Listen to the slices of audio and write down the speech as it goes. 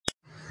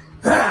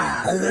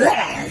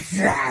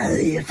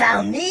You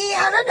found me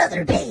on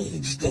another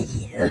page, did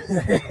you?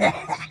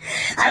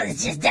 I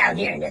was just down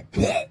here in the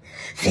pit,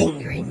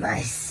 fingering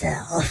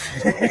myself.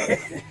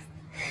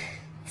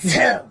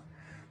 So,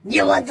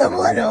 you want the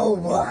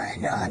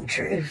 101 on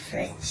true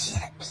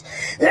friendships.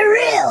 The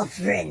real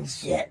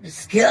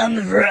friendships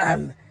come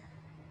from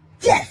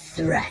death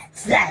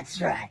threats,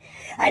 that's right.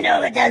 I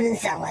know it doesn't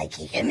sound like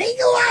you can make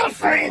a lot of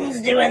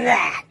friends doing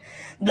that,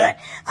 but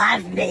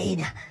I've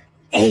made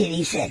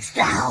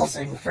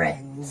 86,000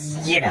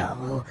 friends, you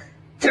know,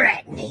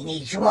 threatening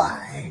each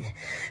one.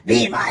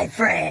 Be my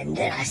friend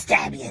and I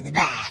stab you in the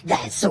back,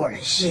 that sort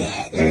of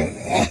shit.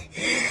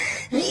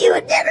 You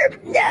would never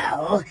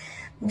know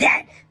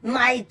that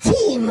my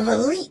team of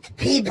elite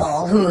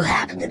people, who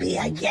happen to be,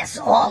 I guess,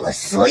 all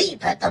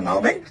asleep at the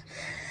moment,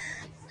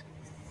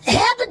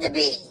 happen to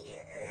be,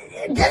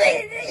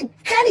 it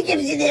kind of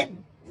gives you the,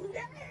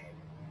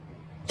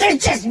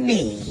 there's just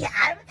me.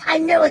 I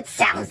know it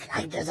sounds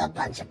like there's a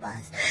bunch of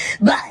us,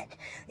 but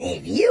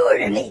if you were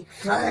to make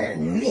fun of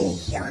me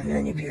on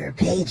one of your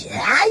pages,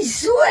 I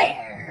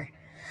swear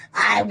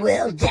I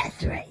will death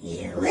threat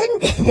you.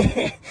 And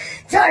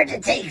it's hard to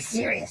take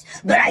serious,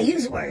 but I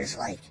use words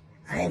like,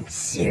 I'm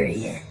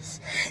serious,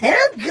 and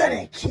I'm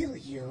gonna kill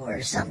you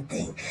or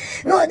something.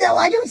 No,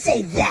 I don't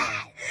say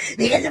that,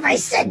 because if I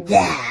said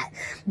that,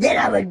 then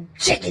I would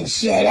chicken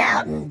shit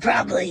out and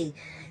probably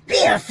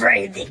be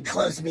afraid they'd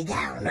close me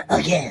down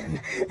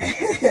again.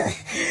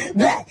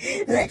 But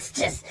let's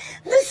just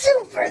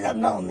assume for the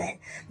moment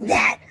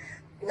that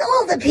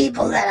all the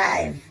people that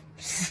I've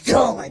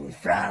stolen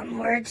from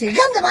were to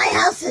come to my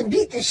house and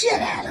beat the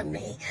shit out of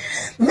me.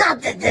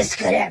 Not that this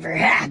could ever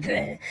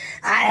happen.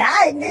 I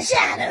hide in the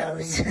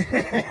shadows.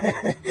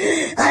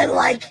 I'm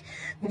like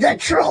the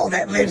troll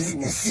that lives in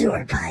the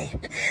sewer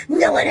pipe.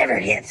 No one ever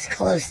gets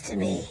close to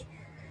me.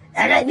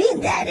 And I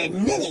mean that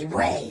in many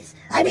ways.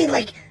 I mean,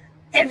 like,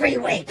 every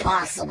way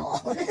possible.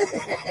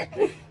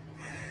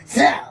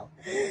 So,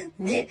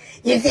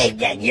 you think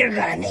that you're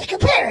gonna make a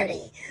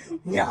parody?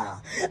 No,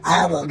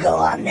 I will go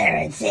on there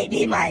and say,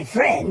 be my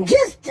friend,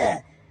 just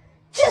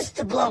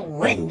to blow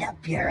wind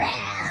up your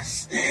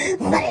ass.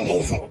 But it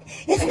isn't.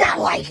 It's not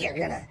like you're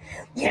gonna,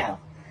 you know,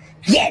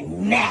 get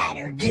mad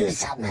or do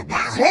something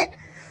about it.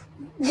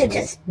 You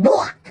just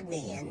block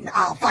me and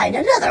I'll find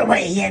another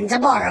way in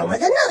tomorrow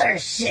with another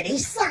shitty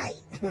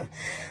site.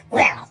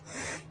 Well,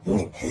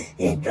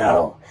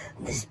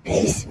 this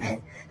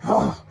basement,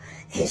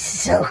 it's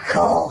so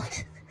cold.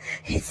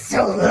 It's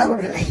so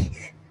lonely.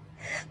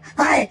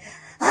 I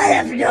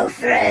have no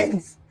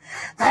friends.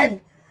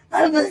 I'm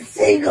a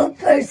single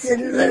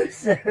person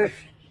loser.